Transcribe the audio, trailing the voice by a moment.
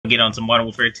get on some Modern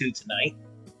Warfare 2 tonight.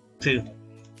 Too.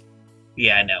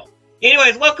 Yeah, I know.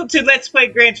 Anyways, welcome to Let's Play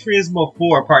Gran Turismo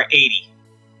 4 Part 80.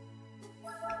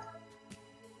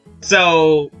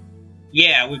 So,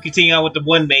 yeah, we're continuing on with the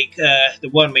one make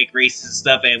races and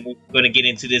stuff, and we're going to get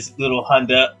into this little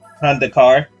Honda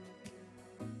car.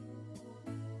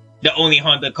 The only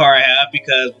Honda car I have,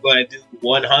 because we're going to do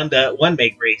one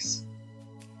make race.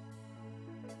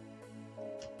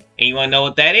 And you want to know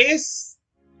what that is?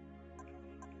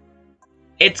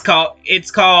 It's called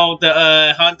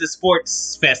the Honda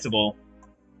Sports Festival.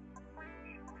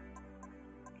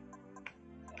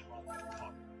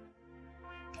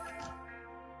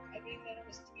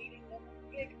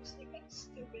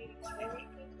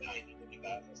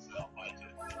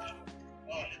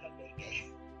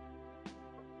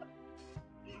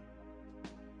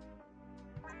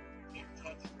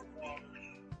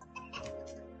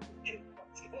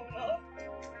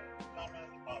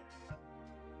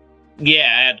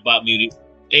 Yeah, I had to bot muted.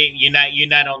 Hey, you're not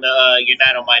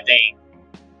on my thing.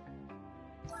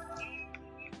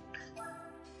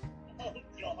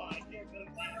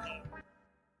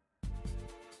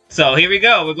 So here we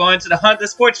go. We're going to the Honda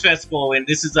Sports Festival, and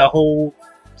this is a whole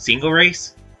single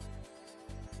race.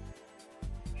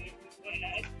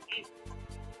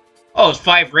 Oh, it's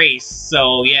 5 race.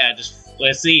 So yeah, just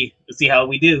let's see how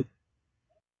we do.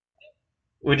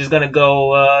 We're just gonna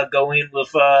go in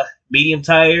with medium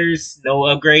tires, no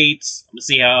upgrades. I'm gonna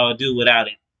see how I'll do without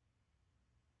it.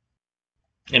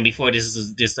 And before this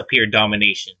is just a pure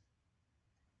domination.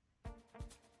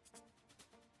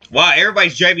 Wow,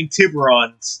 everybody's driving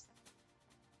Tiburons.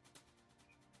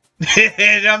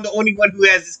 And I'm the only one who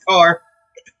has this car.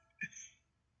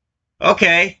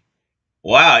 Okay.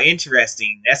 Wow,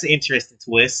 interesting. That's an interesting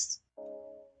twist.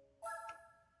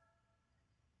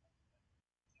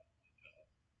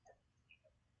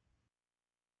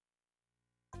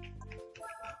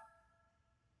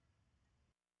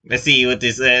 Let's see what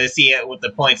this. Let's see what the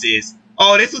points is.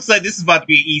 Oh, this looks like this is about to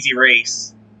be an easy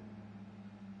race.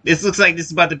 This looks like this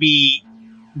is about to be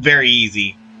very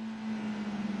easy.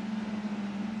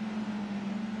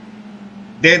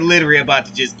 They're literally about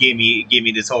to just give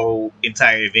me this whole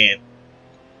entire event.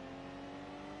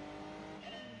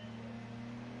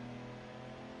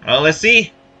 Well, let's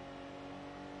see.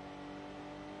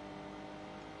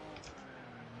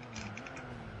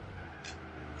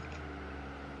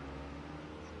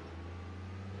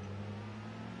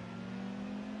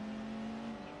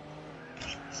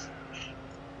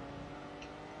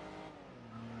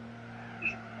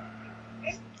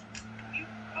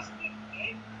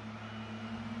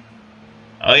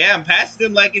 Oh yeah, I'm passing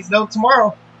them like it's no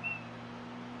tomorrow.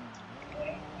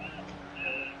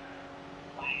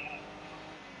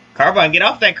 Carbon, get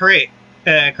off that crack.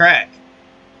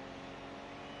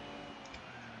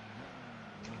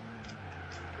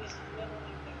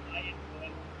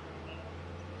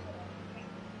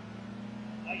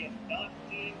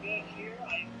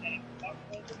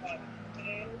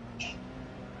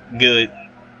 Good.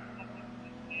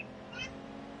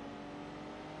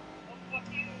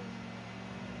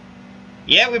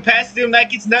 Yeah, we passed them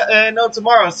like it's no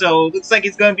tomorrow, so looks like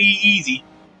it's gonna be easy.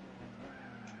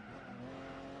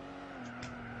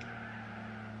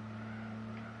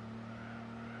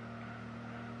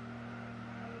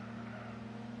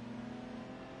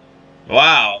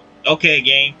 Wow. Okay,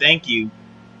 game. Thank you.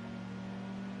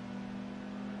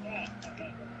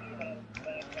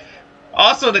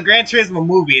 Also, the Gran Turismo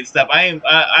movie and stuff. I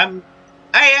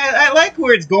like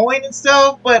where it's going and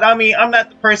stuff, but I mean, I'm not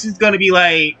the person who's gonna be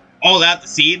like all out to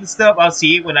see it and stuff. I'll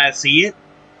see it when I see it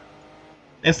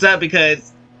and stuff,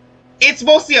 because it's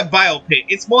mostly a biopic.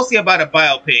 It's mostly about a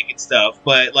biopic and stuff,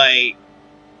 but like,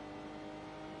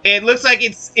 it looks like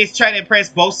it's trying to impress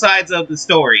both sides of the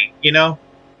story, you know?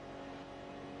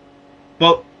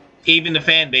 But even the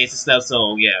fan base and stuff,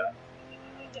 so yeah.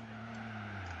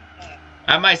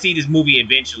 I might see this movie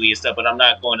eventually and stuff, but I'm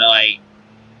not going to like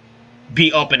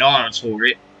be up in arms for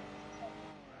it.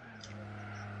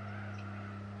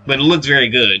 But it looks very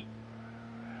good.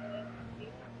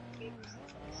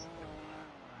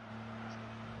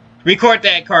 Record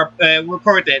that,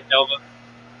 record that, Nova.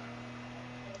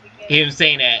 Him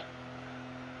saying that.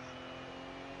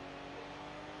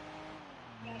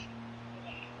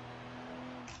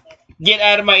 Get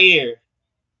out of my ear.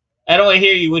 I don't want to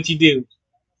hear you, what you do.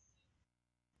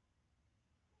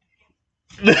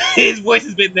 His voice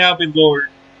has now been lowered.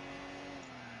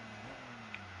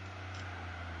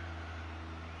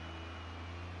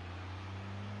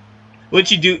 What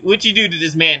you do to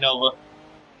this man, Nova?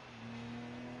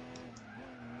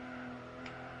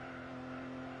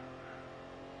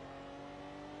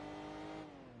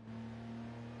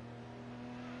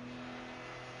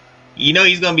 You know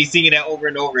he's gonna be singing that over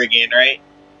and over again, right?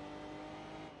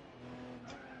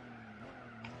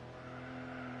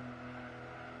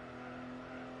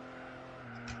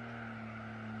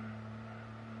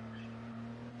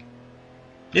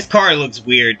 This car looks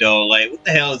weird though. Like, what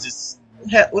the hell is this?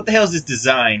 What the hell is this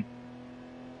design?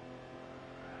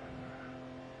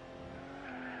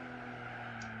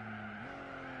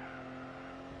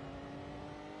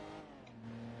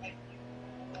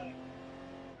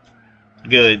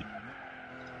 Good.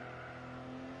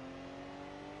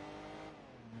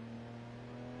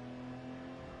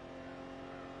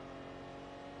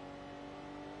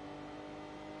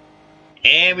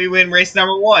 And we win race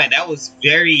number 1. That was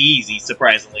very easy,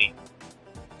 surprisingly.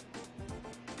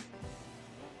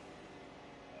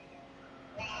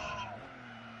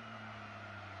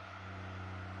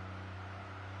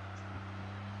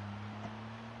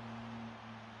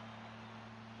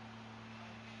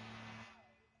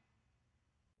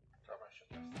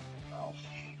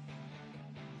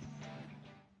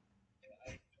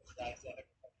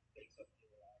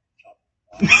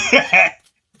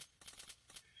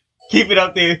 Keep it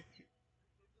up there.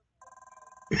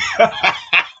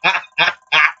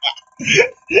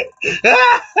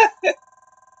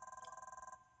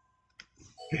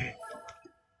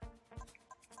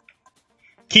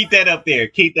 Keep that up there.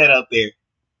 Keep that up there.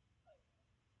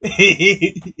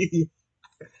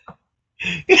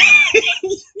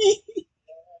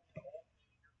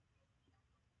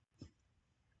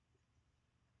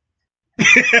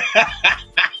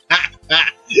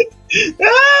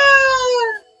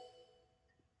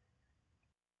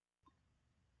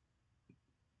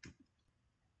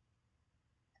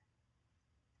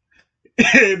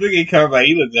 Look at Carbide.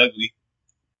 He looks ugly.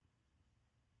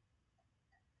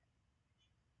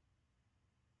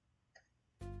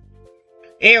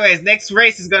 Anyways, next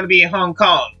race is going to be in Hong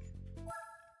Kong.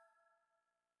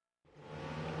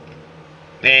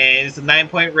 And it's a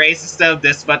 9-point race and stuff.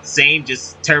 That's about the same.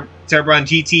 Just Turbo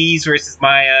GTs versus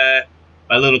my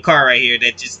my little car right here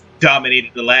that just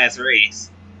dominated the last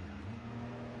race.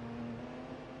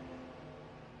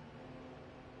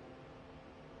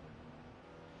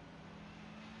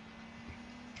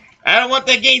 I don't want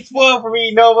that game spoiled for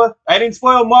me, Nova. I didn't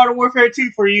spoil Modern Warfare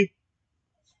 2 for you.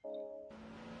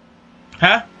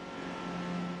 Huh?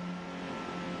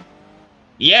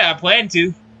 Yeah, I plan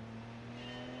to.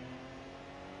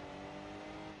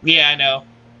 Yeah, I know.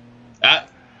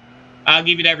 I'll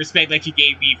give you that respect like you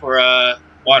gave me for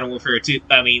Modern Warfare 2.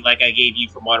 I mean, like I gave you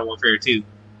for Modern Warfare 2.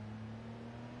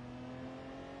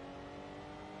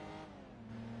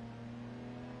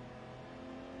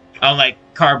 Unlike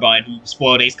Carbine, who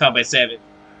spoiled Ace Combat 7.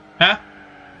 Huh?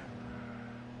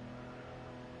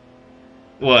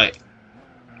 What?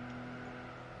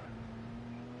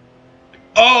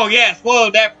 Oh, yeah,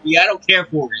 spoiled that for me. I don't care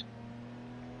for it.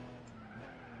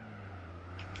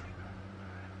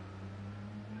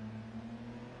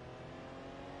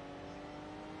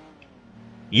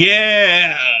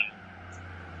 Yeah!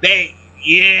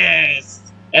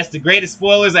 Yes! That's the greatest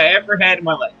spoilers I ever had in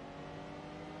my life.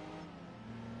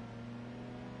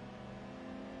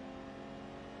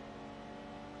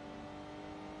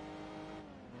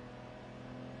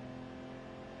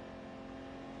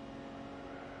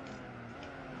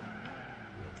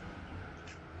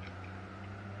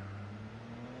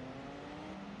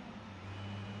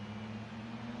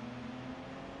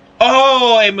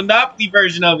 Oh, a Monopoly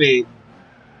version of it.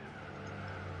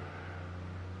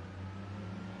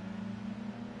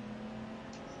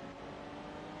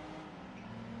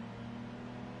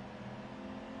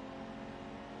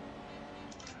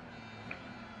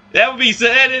 That would be so.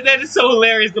 That is so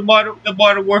hilarious. The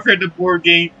Modern Warfare, the board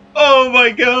game. Oh my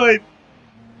god!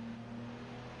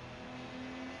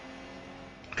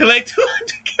 Collect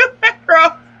 200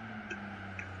 kilometers.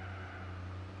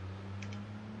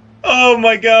 Oh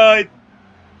my god!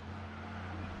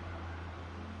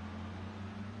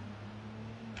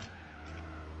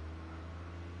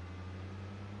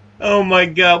 Oh my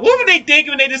god! What were they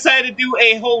thinking when they decided to do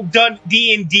a whole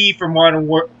D&D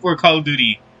for for Call of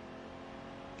Duty?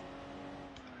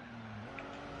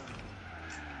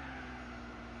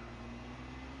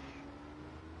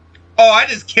 Oh, I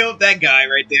just killed that guy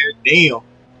right there. Damn.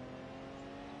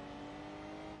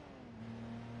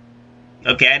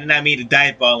 Okay, I did not mean to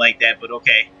dive ball like that, but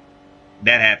okay.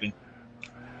 That happened.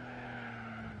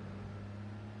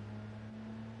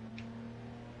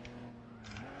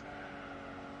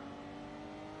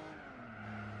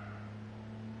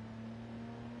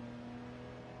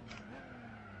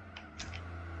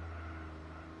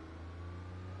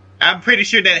 I'm pretty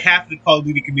sure that half of the Call of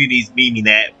Duty community is memeing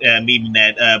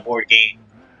that board game.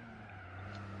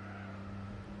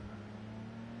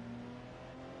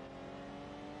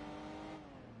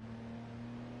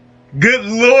 Good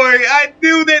lord, I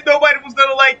knew that nobody was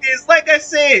gonna like this. Like I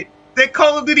said, that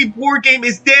Call of Duty board game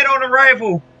is dead on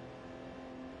arrival.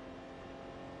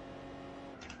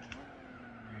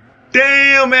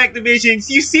 Damn, Activision.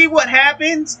 You see what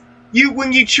happens?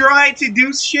 When you try to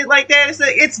do shit like that,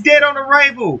 it's dead on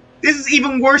arrival. This is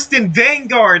even worse than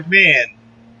Vanguard, man.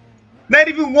 Not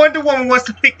even Wonder Woman wants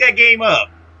to pick that game up.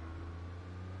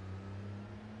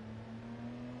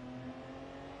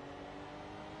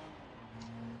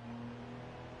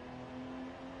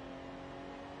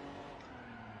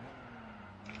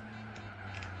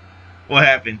 What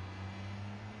happened?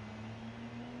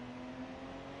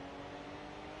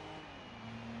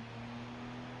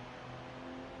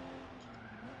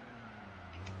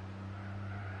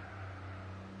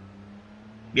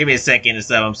 Give me a second or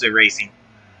so. I'm still racing.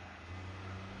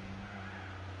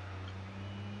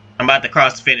 I'm about to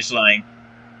cross the finish line.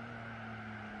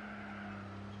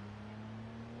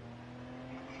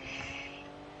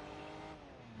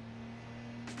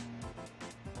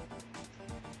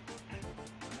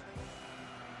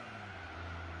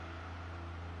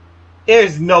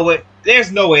 There's no way.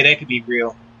 There's no way that could be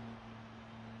real.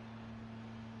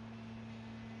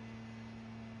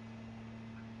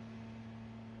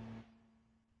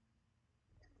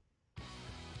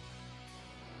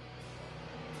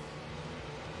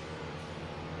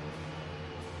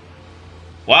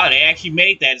 Wow, they actually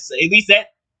made that. So at least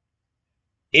that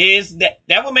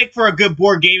would make for a good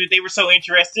board game if they were so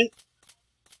interested.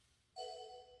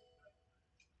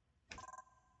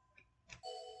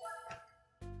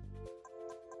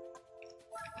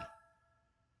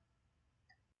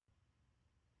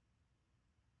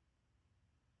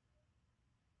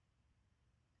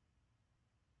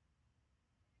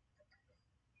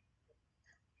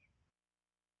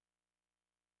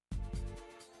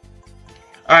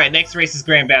 All right, next race is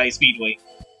Grand Valley Speedway.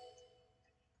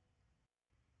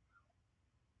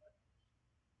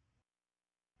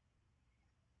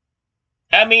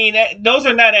 I mean, those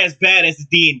are not as bad as the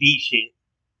D&D shit.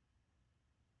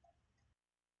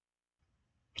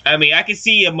 I mean, I can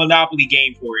see a Monopoly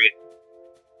game for it.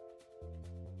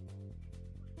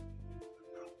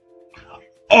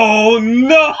 Oh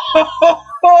no!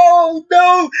 Oh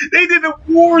no! They did a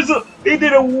Warzone. They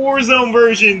did a Warzone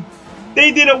version.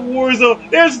 They did a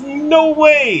Warzone. There's no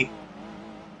way.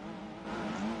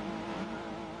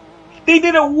 They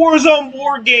did a Warzone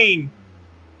board game.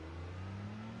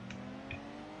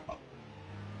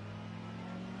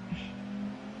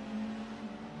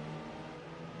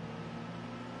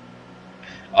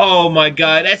 Oh my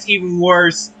god, that's even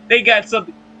worse. They got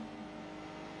something.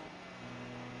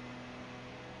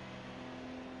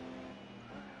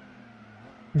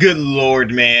 Good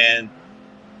lord, man.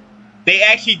 They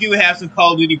actually do have some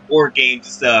Call of Duty board games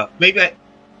and stuff. Maybe I...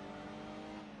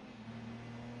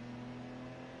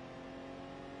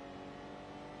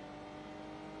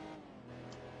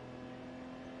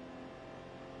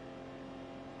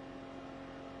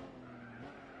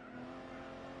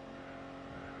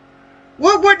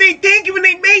 What were they thinking when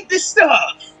they made this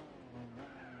stuff?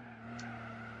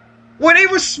 When they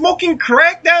were smoking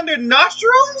crack down their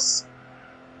nostrils?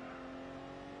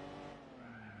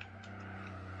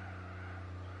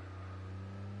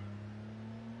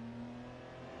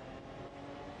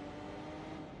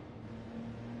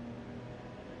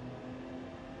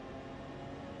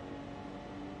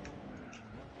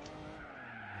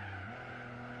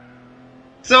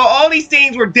 So all these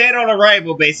things were dead on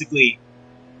arrival, basically.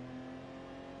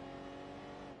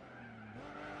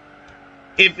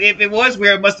 If it was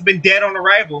where it must have been dead on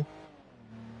arrival.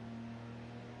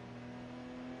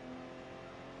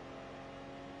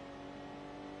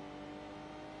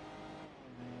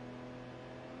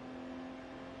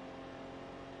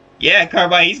 Yeah,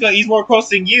 Carbine, he's more close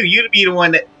than you. You be the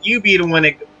one that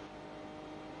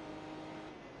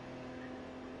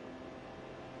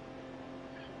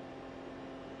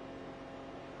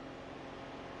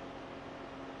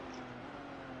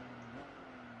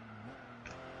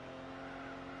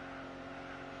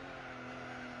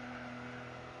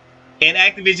and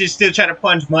Activision still trying to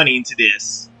punch money into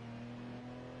this.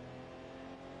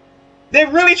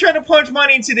 They're really trying to punch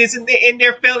money into this, and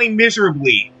they're failing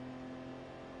miserably.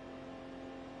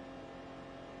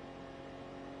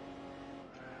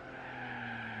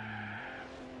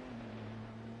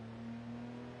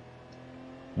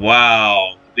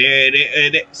 Wow.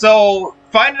 So,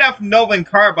 finding out from Nova and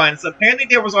Carbine, so apparently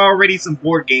there was already some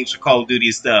board games for Call of Duty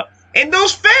and stuff. And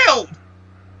those failed!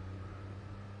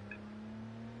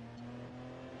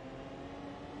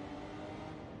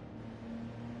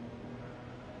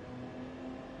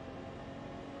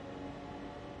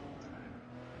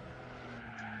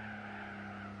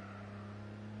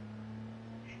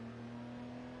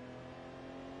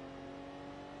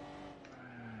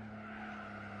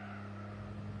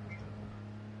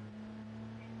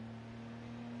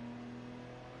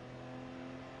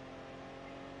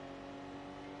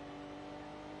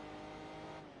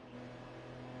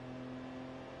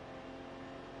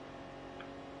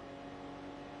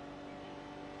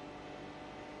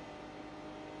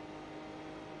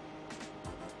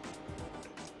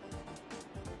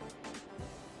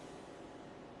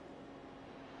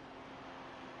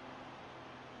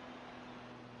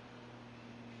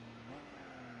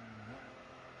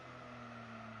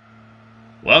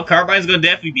 Well, Carbine's gonna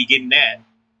definitely be getting that.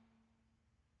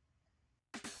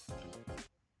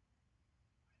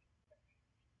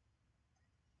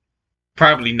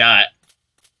 Probably not.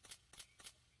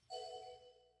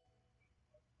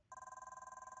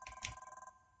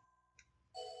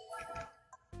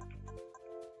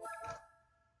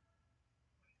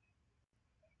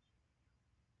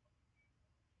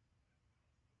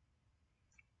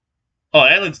 Oh,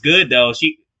 that looks good though.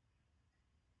 See,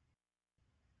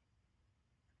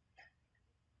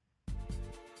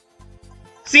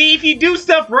 if you do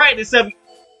stuff right and stuff,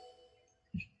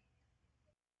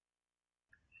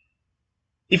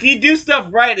 if you do stuff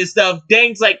right and stuff,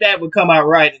 things like that would come out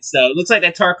right and stuff. It looks like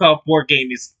that Tarkov board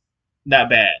game is not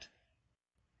bad.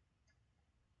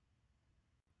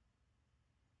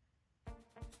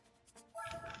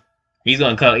 He's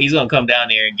gonna come. He's gonna come down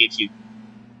there and get you.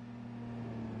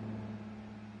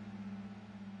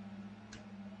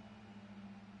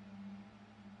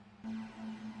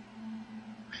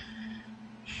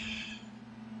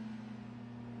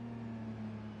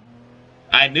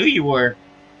 I knew you were.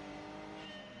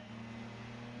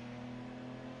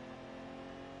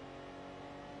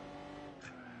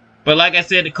 But like I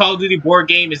said, the Call of Duty board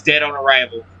game is dead on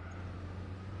arrival.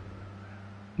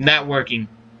 Not working.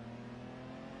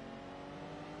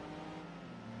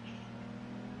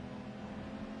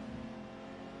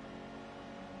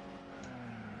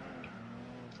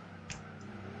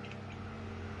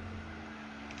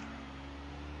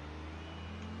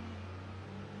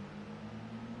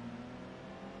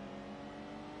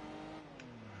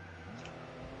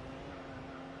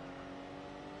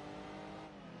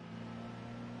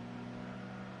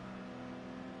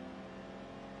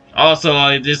 Also,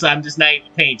 I'm just not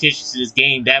even paying attention to this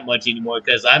game that much anymore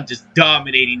because I'm just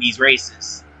dominating these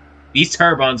races. These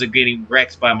turbines are getting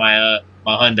wrecked by my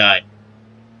Hyundai.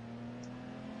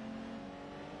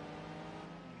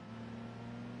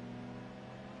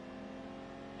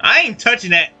 I ain't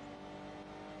touching that.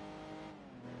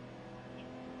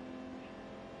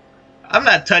 I'm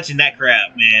not touching that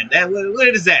crap, man. What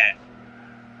is that?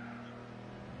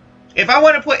 If I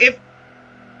want to play,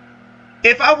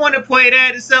 if I want to play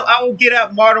that and stuff, I will get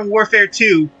out Modern Warfare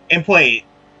 2 and play it.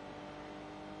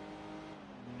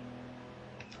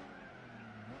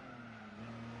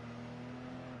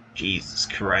 Jesus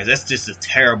Christ, that's just a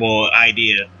terrible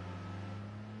idea.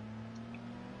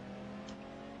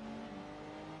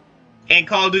 And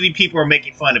Call of Duty people are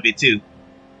making fun of it too.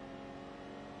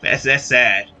 That's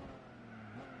sad.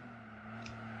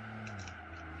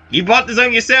 You bought this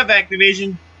on yourself,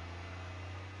 Activision.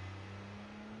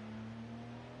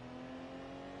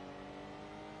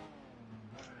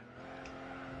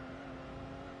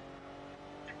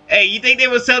 Hey, you think they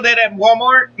will sell that at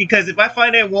Walmart? Because if I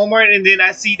find it at Walmart and then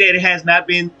I see that it has not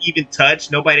been even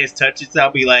touched, nobody has touched it, so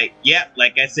I'll be like, yep,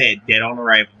 like I said, dead on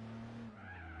arrival.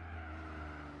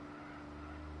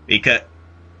 Because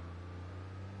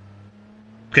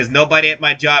nobody at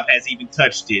my job has even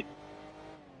touched it.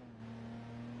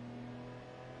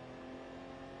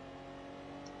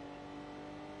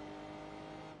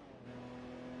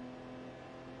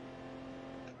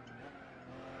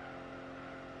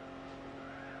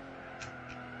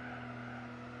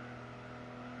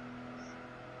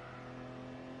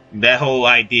 That whole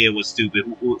idea was stupid.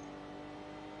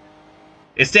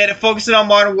 Instead of focusing on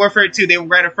Modern Warfare 2, they would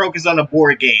rather focus on a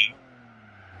board game.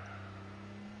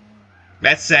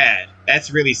 That's sad. That's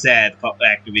really sad,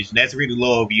 Activision. That's really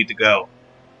low of you to go.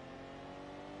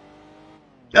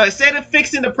 No, instead of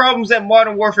fixing the problems that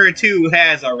Modern Warfare 2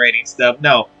 has already and stuff,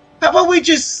 no. How about we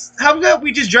just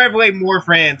drive away more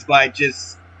friends by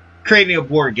just creating a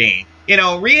board game? You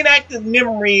know, reenact the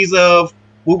memories of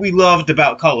what we loved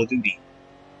about Call of Duty.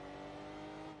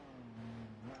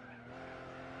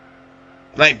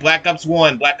 Like Black Ops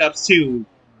 1, Black Ops 2,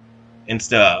 and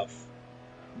stuff.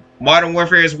 Modern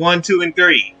Warfare is 1, 2, and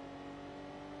 3.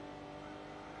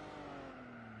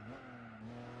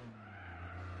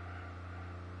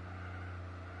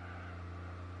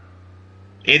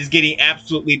 It is getting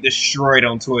absolutely destroyed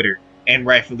on Twitter, and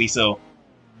rightfully so.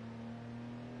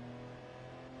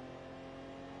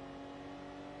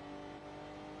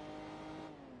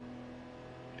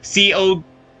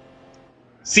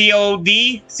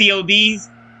 CODs,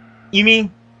 you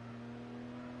mean?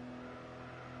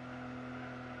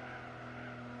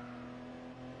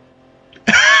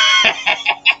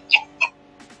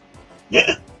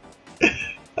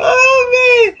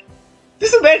 Oh man!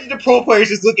 Just imagine the pro players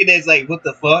just looking at it like, what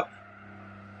the fuck?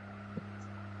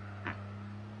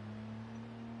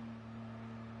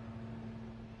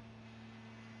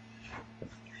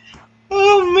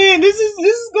 Oh man, this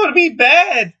is going to be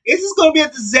bad. This is going to be a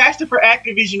disaster for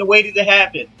Activision the way that it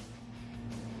happened.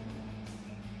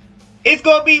 It's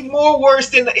going to be more worse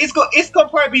than it's going to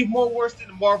probably be more worse than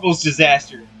the Marvel's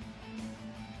disaster.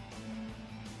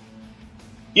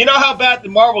 You know how bad the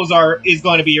Marvels is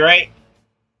going to be, right?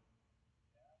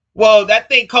 Well, that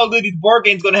thing Call of Duty board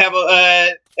game is going to have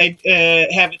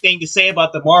have a thing to say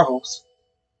about the Marvels.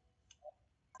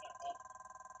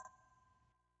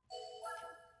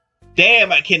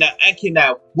 Damn, I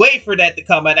cannot wait for that to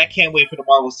come out. I can't wait for the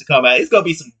Marvels to come out. It's gonna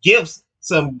be some gifts,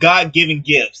 some God-given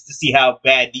gifts to see how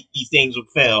bad these things will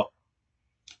fail.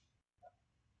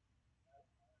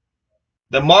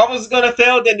 The Marvels is gonna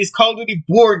fail, then this Call of Duty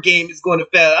board game is gonna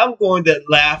fail. I'm going to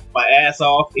laugh my ass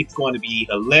off. It's going to be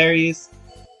hilarious.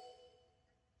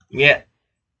 Yeah.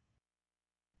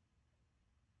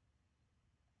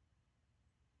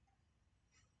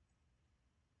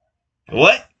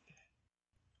 What?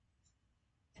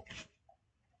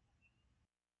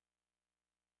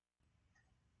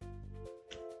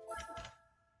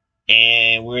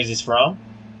 And where is this from?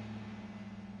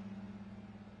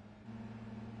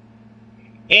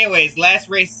 Anyways, last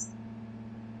race.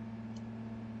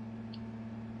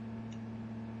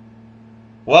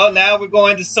 Well, now we're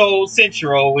going to Seoul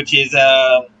Central, which is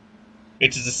a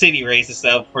city race and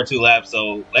stuff for 2 laps.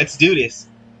 So let's do this.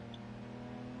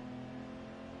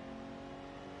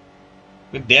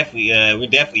 We're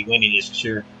definitely winning this for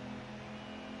sure.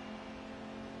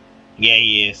 Yeah,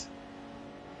 he is.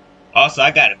 Also,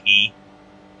 I gotta pee,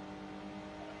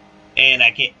 and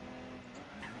I can't.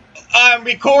 I'm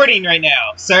recording right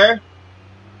now, sir.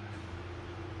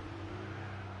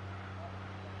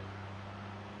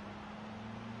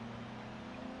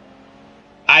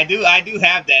 I do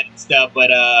have that and stuff,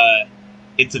 but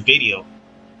it's a video.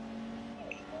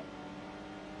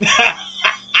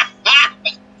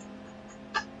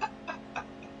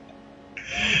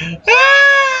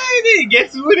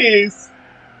 Guess who it is?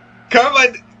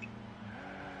 Karma.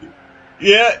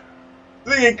 Yeah,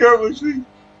 look at Karma.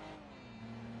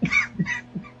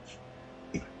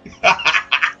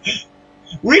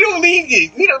 We don't need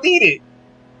it. We don't need it.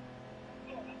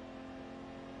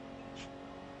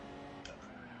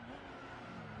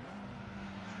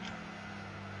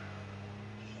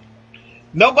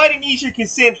 Nobody needs your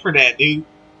consent for that, dude.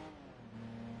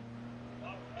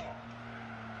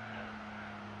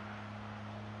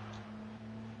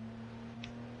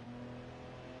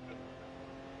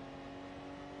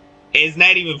 It's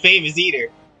not even famous either.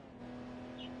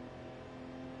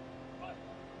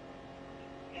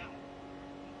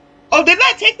 Oh, didn't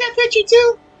I take that picture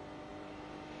too?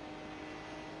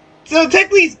 So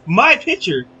technically, it's my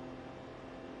picture.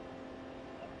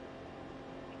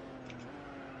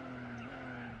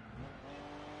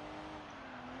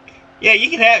 Yeah,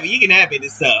 you can have it. You can have it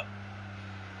and stuff.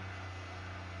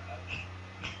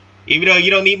 Even though you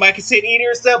don't need my consent either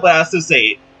and stuff, but I'll still say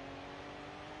it.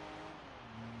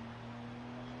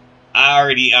 I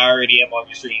already am on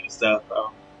the street and stuff.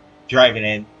 Driving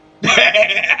in.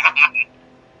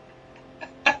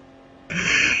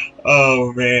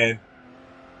 Oh man.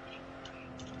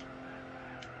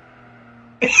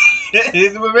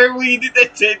 Remember when you did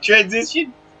that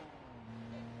transition?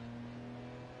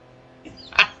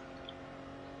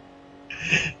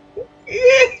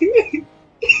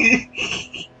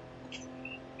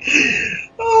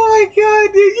 Oh my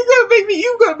god, dude! You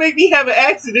gonna make me have an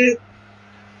accident.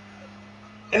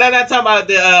 And I'm not talking about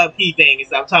the P thing.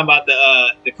 I'm talking about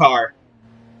the car.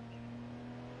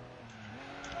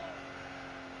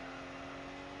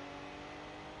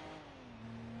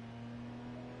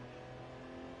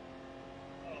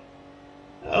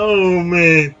 Oh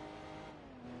man.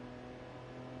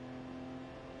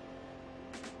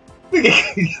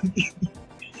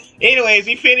 Anyways,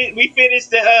 we finished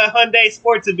the Hyundai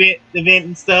sports event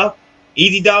and stuff.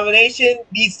 Easy domination.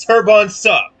 These turbines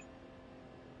suck.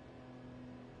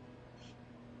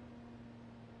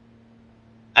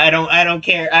 I don't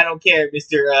care,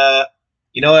 Mister.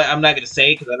 You know what? I'm not gonna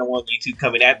say because I don't want YouTube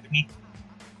coming after me.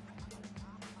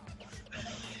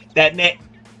 That net,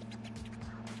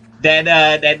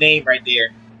 that name right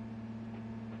there.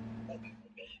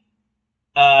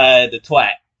 The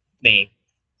twat name.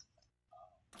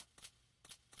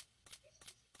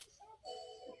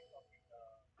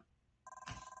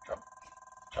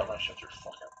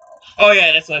 Oh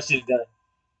yeah, that's what I should have done.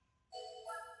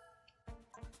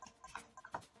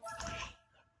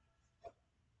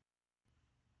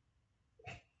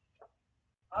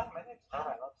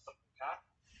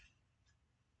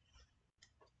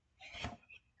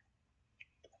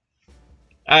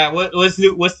 All right, what's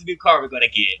new? What's the new car we're gonna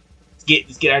get?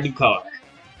 Let's get our new car.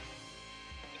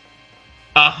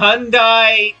 A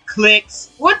Hyundai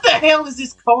clicks. What the hell is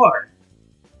this car?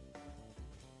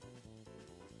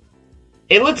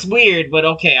 It looks weird, but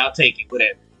okay, I'll take it.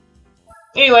 Whatever.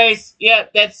 Anyways, yeah,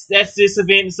 that's this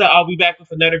event. So I'll be back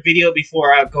with another video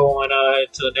before I go on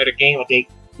to another game. I think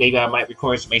maybe I might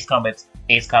record some Ace Combat.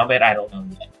 I don't know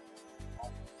yet.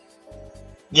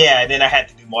 Yeah, and then I had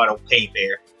to do Model Pay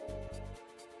there.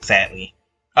 Sadly.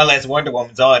 Unless Wonder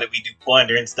Woman's on and we do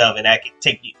Plunder and stuff and I can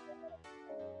take you.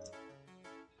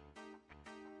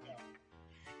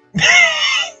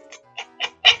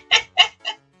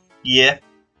 Yeah.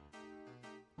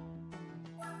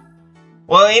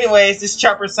 Well, anyways, this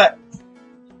chopper sign.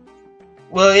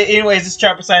 Well, anyways, this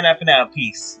chopper sign up and out.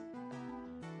 Peace.